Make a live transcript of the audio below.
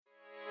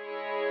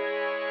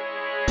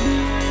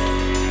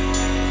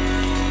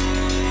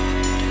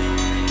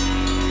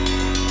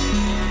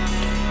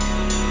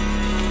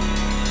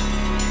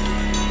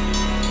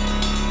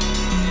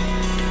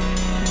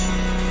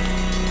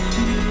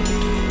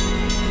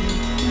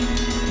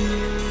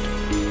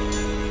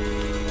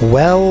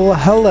Well,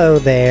 hello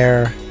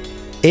there.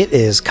 It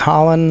is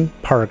Colin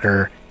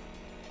Parker.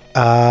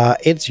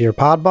 It's your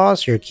pod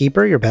boss, your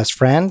keeper, your best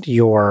friend,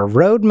 your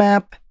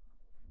roadmap,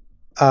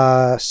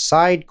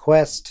 side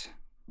quest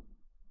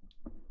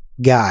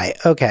guy.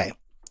 Okay.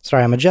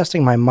 Sorry, I'm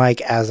adjusting my mic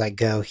as I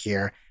go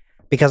here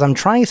because I'm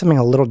trying something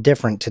a little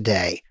different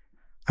today.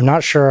 I'm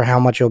not sure how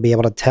much you'll be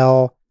able to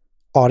tell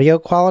audio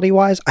quality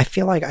wise. I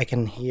feel like I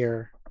can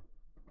hear.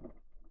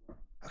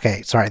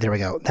 Okay, sorry, there we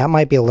go. That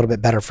might be a little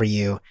bit better for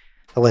you,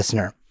 the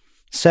listener.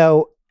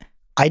 So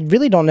I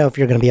really don't know if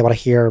you're going to be able to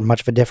hear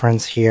much of a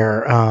difference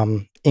here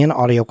in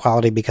audio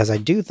quality, because I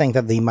do think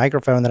that the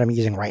microphone that I'm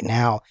using right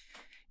now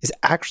is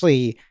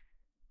actually,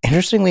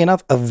 interestingly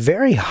enough, a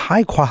very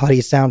high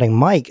quality sounding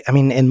mic. I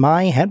mean, in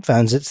my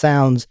headphones, it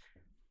sounds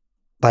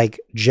like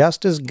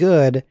just as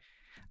good.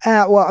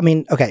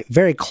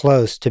 Very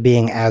close to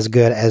being as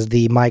good as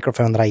the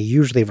microphone that I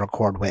usually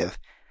record with.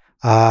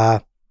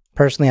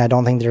 Personally, I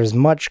don't think there's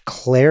much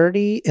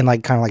clarity in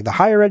kind of the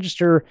higher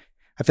register.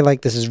 I feel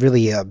like this is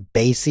really a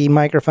bassy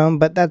microphone,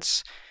 but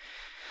that's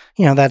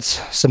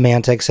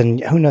semantics,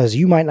 and who knows,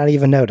 you might not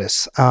even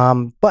notice.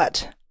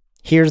 But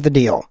here's the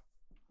deal.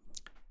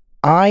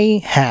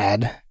 I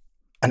had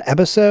an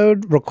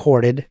episode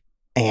recorded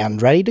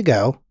and ready to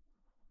go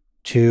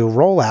to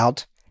roll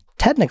out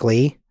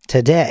technically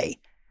today.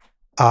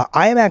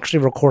 I am actually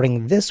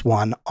recording this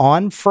one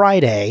on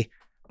Friday,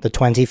 the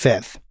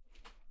 25th.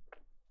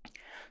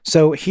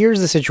 So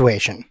here's the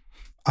situation.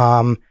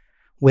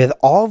 With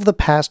all of the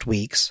past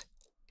weeks,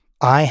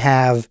 I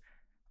have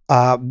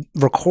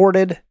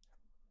recorded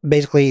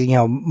basically,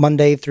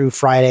 Monday through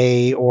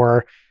Friday,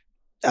 or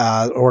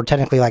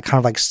technically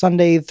kind of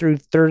Sunday through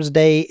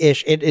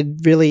Thursday-ish.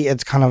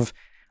 It's kind of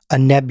a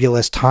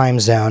nebulous time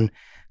zone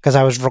because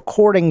I was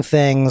recording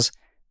things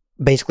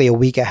basically a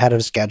week ahead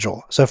of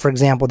schedule. So, for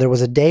example, there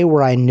was a day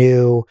where I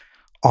knew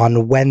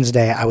on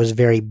Wednesday I was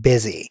very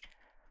busy.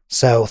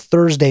 So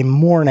Thursday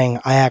morning,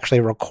 I actually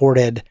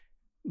recorded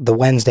the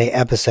Wednesday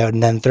episode,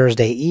 and then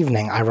Thursday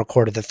evening, I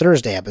recorded the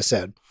Thursday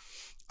episode.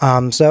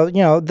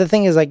 The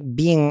thing is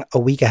being a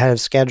week ahead of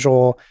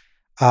schedule,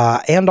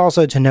 and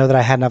also to know that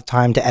I had enough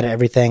time to edit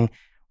everything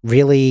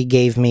really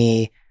gave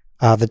me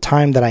the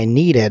time that I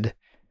needed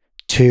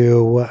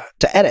to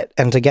edit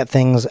and to get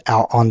things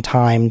out on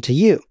time to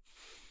you.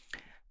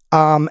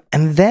 And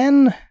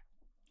then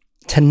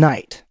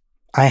tonight,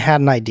 I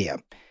had an idea.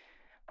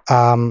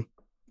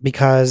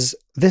 Because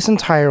this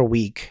entire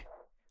week,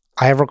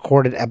 I have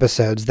recorded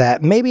episodes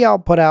that maybe I'll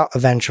put out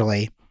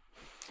eventually,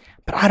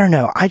 but I don't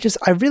know. I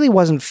really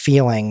wasn't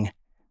feeling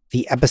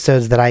the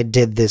episodes that I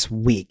did this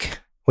week,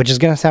 which is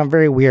going to sound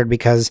very weird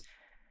because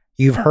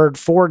you've heard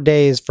 4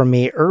 days from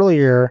me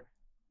earlier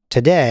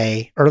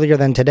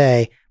than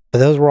today, but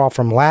those were all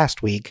from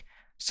last week.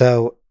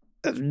 So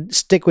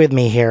stick with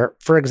me here.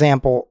 For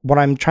example, what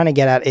I'm trying to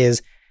get at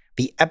is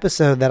the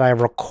episode that I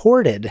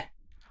recorded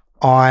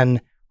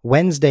on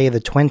Wednesday,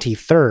 the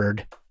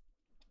 23rd,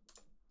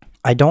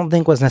 I don't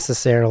think was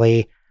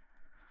necessarily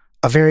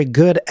a very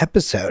good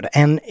episode.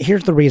 And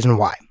here's the reason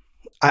why.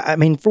 I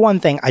mean, for one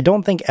thing, I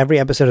don't think every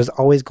episode is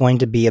always going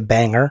to be a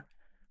banger,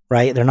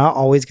 right? They're not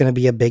always going to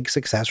be a big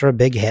success or a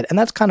big hit. And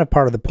that's kind of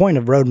part of the point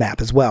of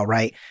Roadmap as well,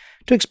 right?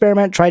 To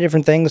experiment, try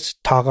different things,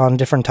 talk on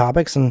different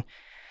topics, and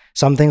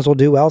some things will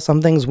do well,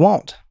 some things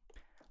won't.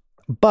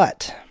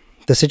 But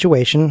the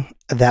situation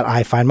that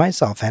I find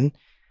myself in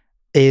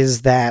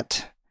is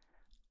that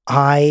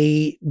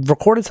I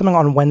recorded something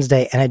on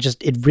Wednesday, and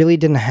it really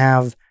didn't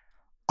have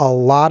a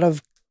lot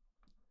of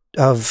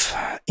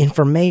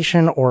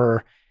information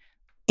or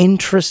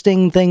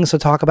interesting things to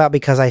talk about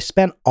because I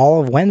spent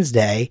all of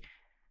Wednesday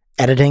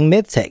editing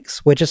myth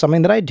takes, which is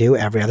something that I do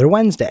every other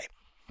Wednesday.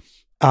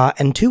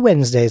 And 2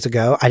 Wednesdays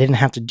ago, I didn't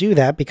have to do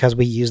that because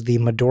we used the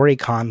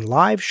MidoriCon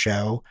live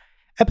show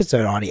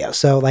episode audio.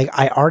 So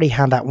I already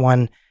had that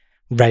one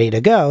ready to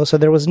go. So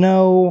there was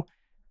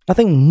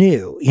nothing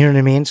new, you know what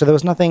I mean? So there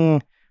was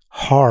nothing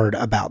hard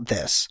about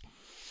this.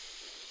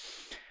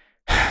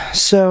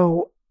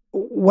 So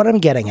what I'm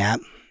getting at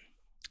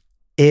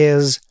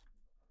is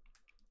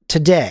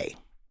today,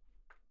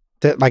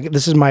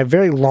 this is my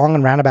very long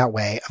and roundabout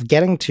way of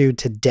getting to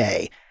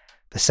today,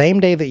 the same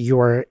day that you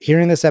are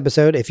hearing this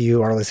episode, if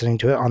you are listening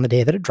to it on the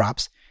day that it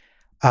drops.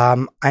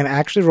 I'm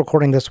actually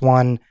recording this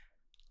one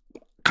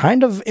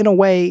kind of in a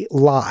way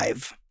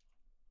live.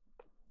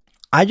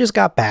 I just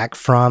got back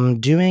from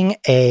doing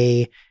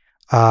a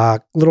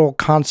little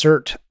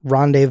concert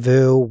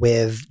rendezvous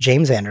with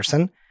James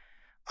Anderson,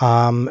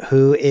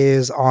 who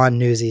is on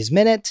Newsies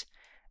Minute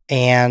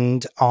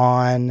and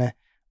on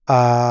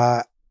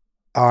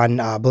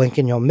Blink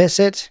and You'll Miss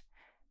It.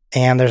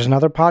 And there's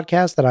another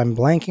podcast that I'm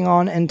blanking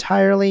on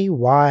entirely.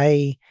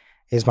 Why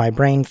is my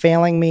brain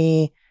failing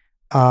me?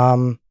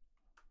 Wham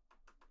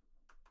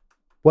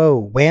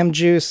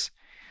Juice.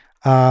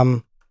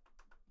 But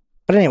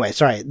anyway,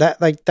 sorry.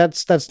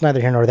 That's neither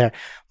here nor there.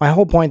 My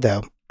whole point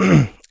though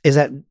is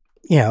that,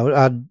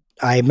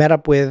 I met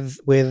up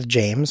with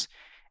James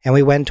and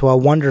we went to a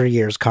Wonder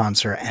Years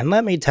concert, and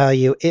let me tell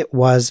you, it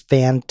was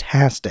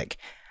fantastic.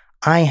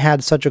 I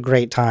had such a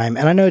great time,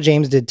 and I know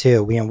James did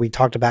too. We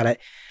talked about it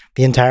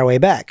the entire way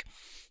back.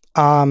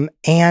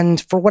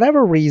 And for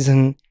whatever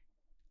reason,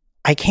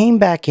 I came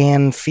back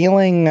in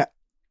feeling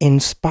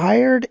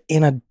inspired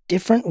in a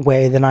different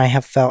way than I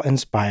have felt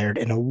inspired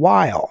in a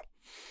while.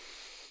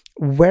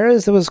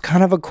 Whereas it was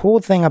kind of a cool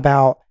thing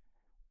about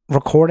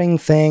recording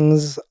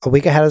things a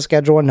week ahead of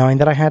schedule and knowing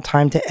that I had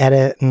time to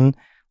edit and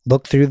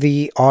look through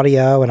the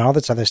audio and all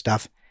this other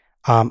stuff.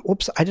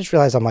 Whoops, I just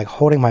realized I'm like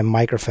holding my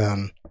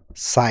microphone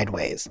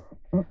sideways.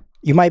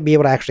 You might be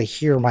able to actually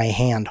hear my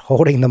hand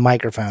holding the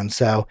microphone,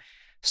 so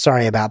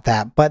sorry about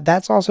that. But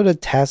that's also to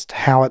test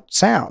how it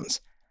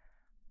sounds.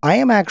 I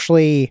am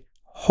actually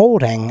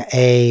holding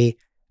a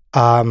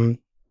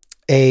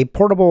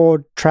portable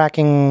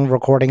tracking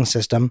recording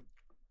system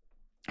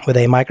with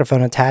a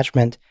microphone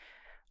attachment,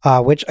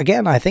 which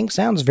again, I think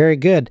sounds very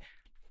good.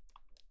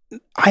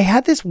 I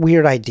had this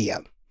weird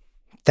idea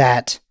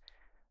that,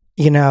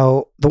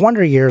 the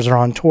Wonder Years are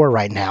on tour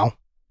right now,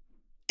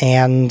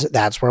 and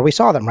that's where we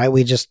saw them, right?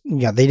 We just,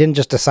 they didn't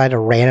just decide to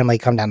randomly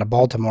come down to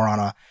Baltimore on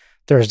a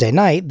Thursday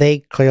night. They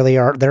clearly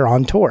they're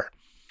on tour.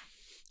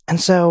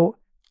 And so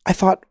I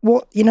thought,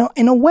 well,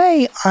 in a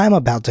way, I'm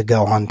about to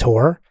go on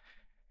tour.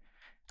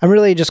 I'm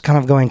really just kind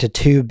of going to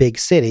 2 big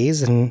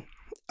cities, and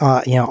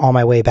on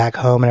my way back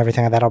home and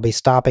everything like that, I'll be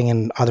stopping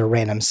in other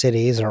random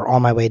cities or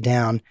on my way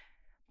down.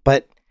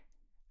 But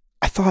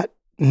I thought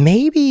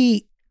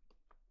maybe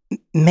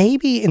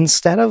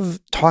instead of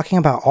talking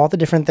about all the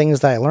different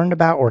things that I learned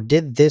about or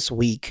did this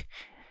week,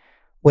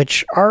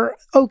 which are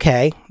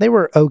okay, they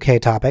were okay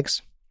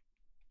topics,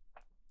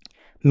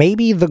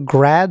 maybe the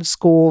grad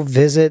school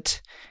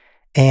visit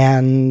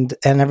and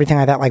everything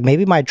like that, like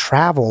maybe my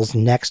travels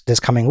this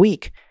coming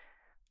week.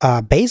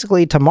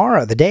 Basically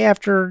tomorrow, the day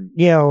after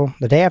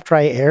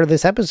I air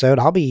this episode,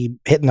 I'll be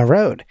hitting the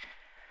road.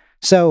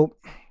 So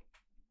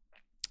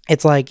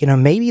it's like,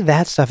 maybe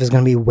that stuff is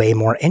going to be way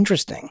more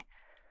interesting.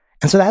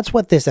 And so that's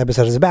what this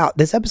episode is about.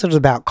 This episode is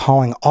about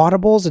calling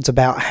audibles. It's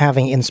about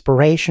having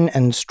inspiration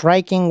and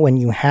striking when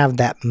you have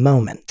that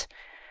moment.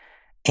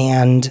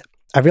 And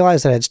I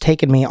realized that it's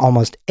taken me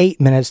almost 8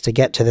 minutes to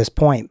get to this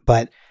point,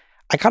 but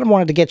I kind of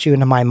wanted to get you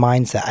into my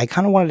mindset. I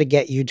kind of wanted to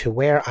get you to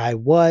where I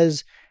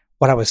was,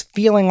 what I was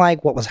feeling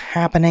like, what was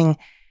happening,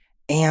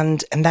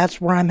 and that's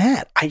where I'm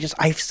at. I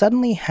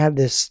suddenly had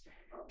this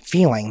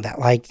feeling that,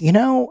 like,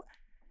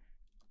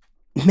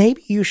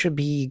 maybe you should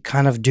be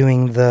kind of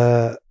doing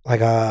a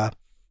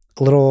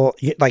literal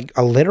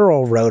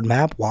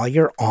roadmap while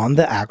you're on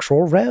the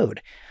actual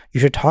road. You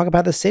should talk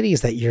about the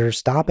cities that you're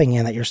stopping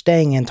in, that you're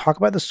staying in, talk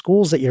about the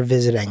schools that you're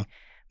visiting.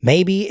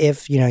 Maybe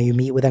if, you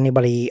meet with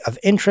anybody of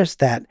interest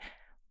that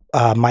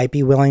might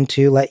be willing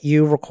to let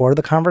you record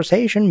the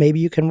conversation,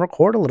 maybe you can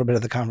record a little bit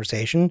of the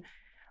conversation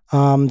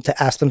to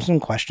ask them some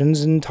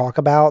questions and talk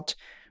about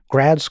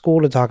grad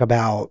school, to talk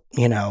about,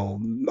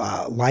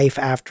 life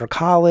after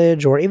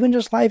college, or even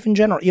just life in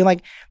general.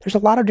 There's a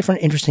lot of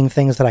different interesting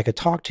things that I could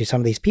talk to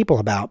some of these people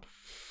about.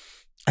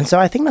 And so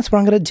I think that's what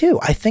I'm going to do.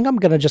 I think I'm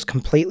going to just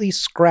completely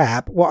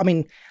scrap. Well, I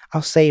mean,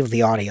 I'll save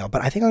the audio,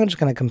 but I think I'm just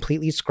going to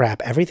completely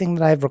scrap everything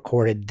that I've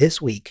recorded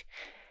this week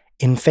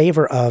in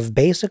favor of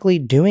basically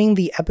doing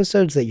the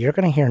episodes that you're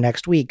going to hear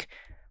next week,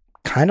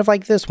 kind of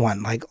like this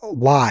one, like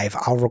live.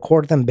 I'll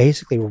record them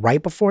basically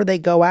right before they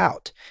go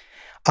out.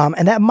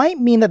 And that might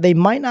mean that they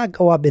might not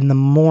go up in the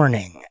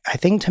morning. I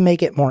think to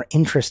make it more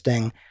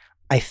interesting,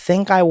 I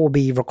think I will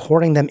be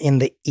recording them in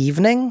the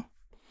evening.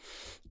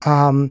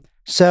 So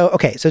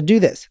do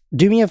this.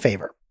 Do me a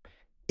favor.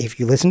 If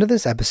you listen to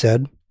this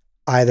episode,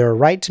 either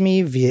write to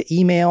me via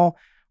email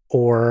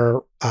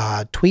or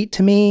tweet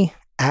to me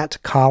at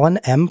Colin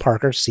M.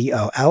 Parker,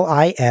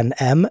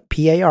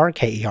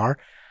 ColinMParker,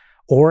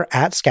 or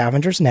at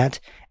ScavengersNet,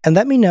 and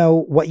let me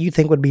know what you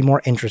think would be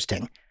more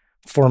interesting.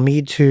 For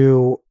me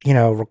to,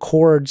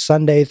 record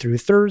Sunday through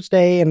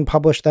Thursday and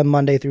publish them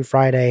Monday through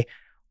Friday,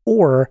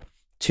 or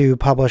to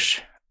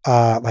publish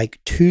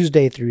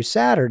Tuesday through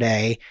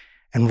Saturday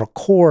and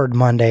record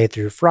Monday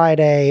through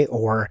Friday,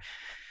 or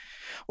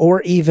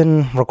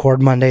even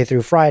record Monday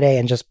through Friday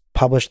and just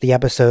publish the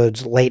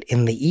episodes late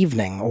in the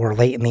evening or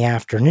late in the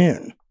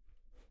afternoon.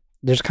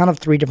 There's kind of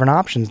 3 different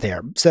options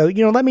there. So,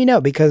 let me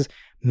know, because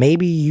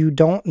maybe you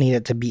don't need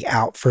it to be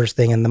out first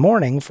thing in the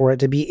morning for it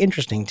to be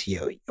interesting to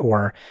you,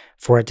 or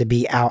for it to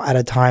be out at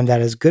a time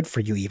that is good for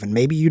you even.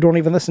 Maybe you don't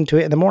even listen to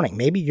it in the morning.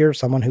 Maybe you're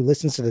someone who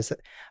listens to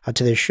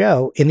this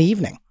show in the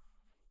evening.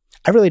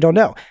 I really don't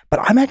know,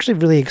 but I'm actually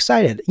really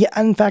excited. Yeah,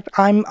 in fact,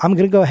 I'm going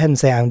to go ahead and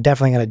say I'm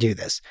definitely going to do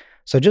this.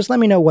 So just let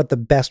me know what the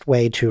best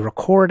way to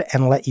record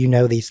and let you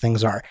know these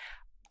things are.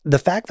 The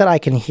fact that I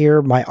can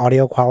hear my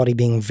audio quality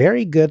being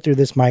very good through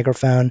this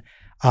microphone,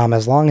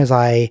 as long as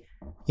my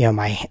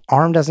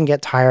arm doesn't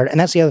get tired. And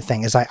that's the other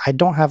thing, is I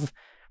don't have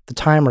the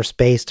time or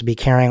space to be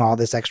carrying all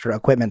this extra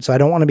equipment. So I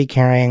don't want to be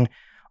carrying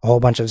a whole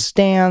bunch of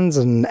stands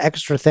and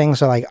extra things.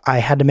 So I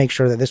had to make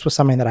sure that this was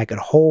something that I could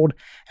hold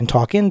and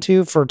talk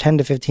into for 10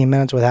 to 15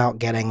 minutes without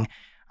getting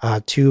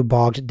too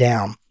bogged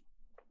down.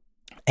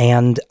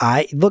 And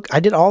I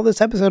did all this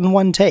episode in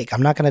one take.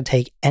 I'm not going to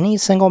take any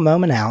single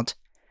moment out.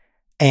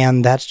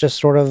 And that's just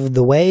sort of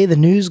the way the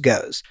news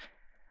goes.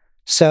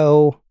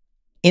 So,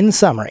 in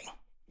summary,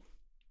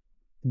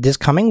 this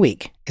coming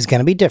week is going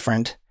to be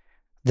different.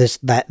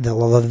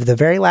 The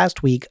very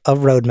last week of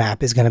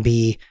Roadmap is going to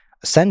be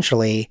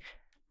essentially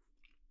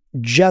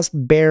just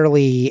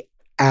barely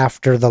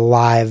after the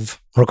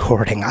live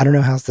recording. I don't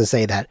know how else to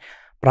say that,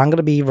 but I'm going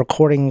to be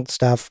recording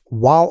stuff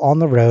while on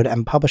the road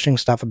and publishing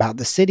stuff about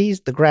the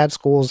cities, the grad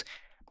schools,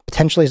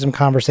 potentially some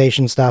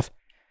conversation stuff.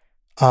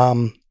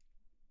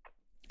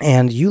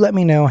 And you let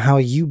me know how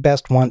you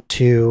best want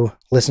to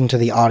listen to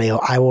the audio.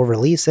 I will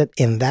release it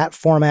in that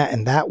format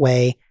and that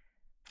way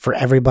for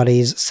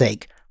everybody's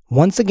sake.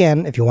 Once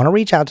again, if you want to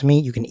reach out to me,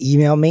 you can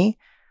email me,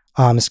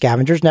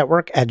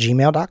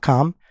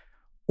 scavengersnetwork@gmail.com,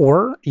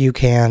 or you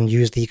can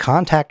use the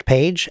contact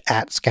page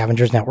at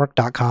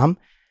scavengersnetwork.com.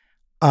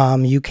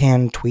 You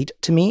can tweet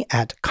to me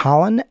at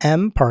Colin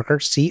M. Parker,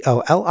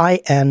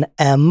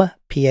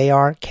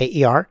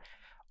 COLINMPARKER,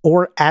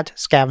 or at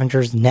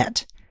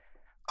scavengersnet.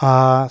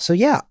 So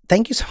yeah,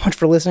 thank you so much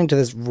for listening to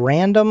this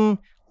random,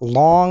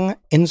 long,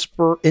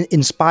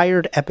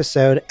 inspired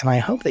episode, and I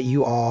hope that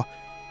you all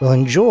will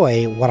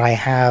enjoy what I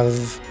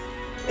have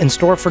in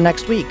store for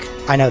next week.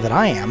 I know that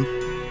I am.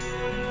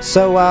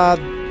 So,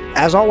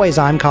 as always,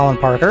 I'm Colin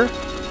Parker.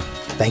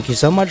 Thank you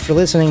so much for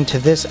listening to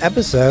this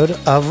episode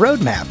of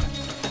Roadmap.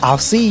 I'll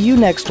see you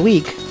next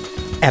week,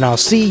 and I'll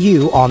see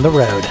you on the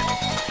road.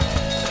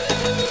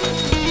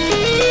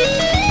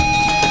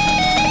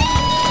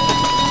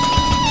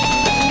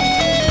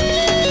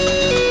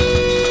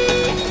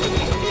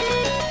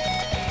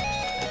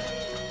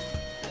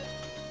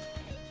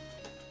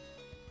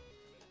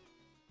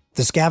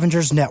 The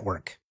Scavengers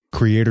Network.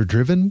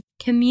 Creator-driven.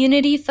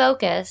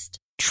 Community-focused.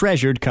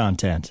 Treasured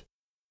content.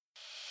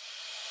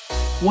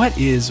 What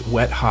is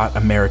Wet Hot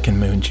American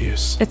Moon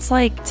Juice? It's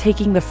like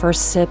taking the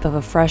first sip of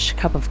a fresh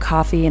cup of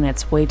coffee and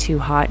it's way too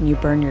hot and you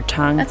burn your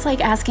tongue. That's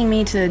like asking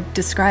me to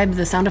describe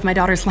the sound of my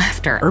daughter's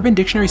laughter. Urban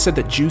Dictionary said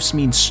that juice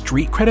means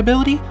street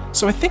credibility,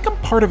 so I think I'm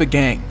part of a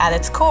gang. At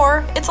its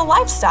core, it's a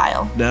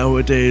lifestyle.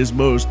 Nowadays,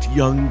 most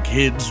young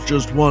kids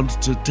just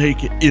want to take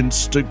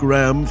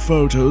Instagram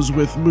photos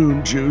with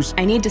moon juice.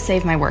 I need to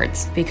save my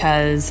words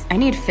because I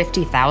need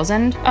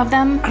 50,000 of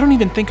them. I don't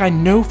even think I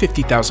know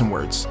 50,000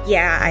 words.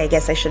 Yeah, I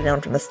guess I should have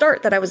known from the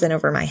start that I was in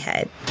over my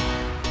head.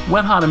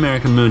 Wet Hot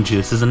American Moon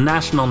Juice is a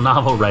National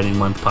Novel Writing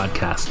Month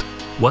podcast.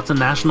 What's a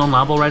National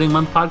Novel Writing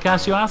Month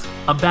podcast, you ask?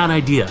 A bad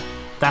idea.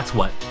 That's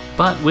what.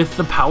 But with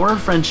the power of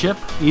friendship,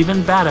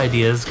 even bad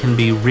ideas can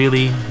be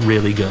really,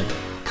 really good.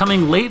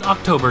 Coming late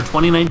October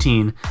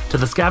 2019 to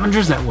the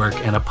Scavengers Network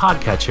and a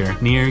podcatcher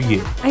near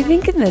you. I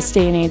think in this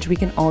day and age, we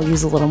can all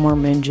use a little more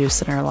moon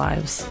juice in our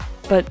lives.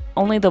 But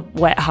only the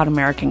wet, hot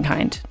American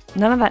kind.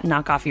 None of that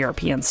knockoff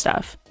European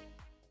stuff.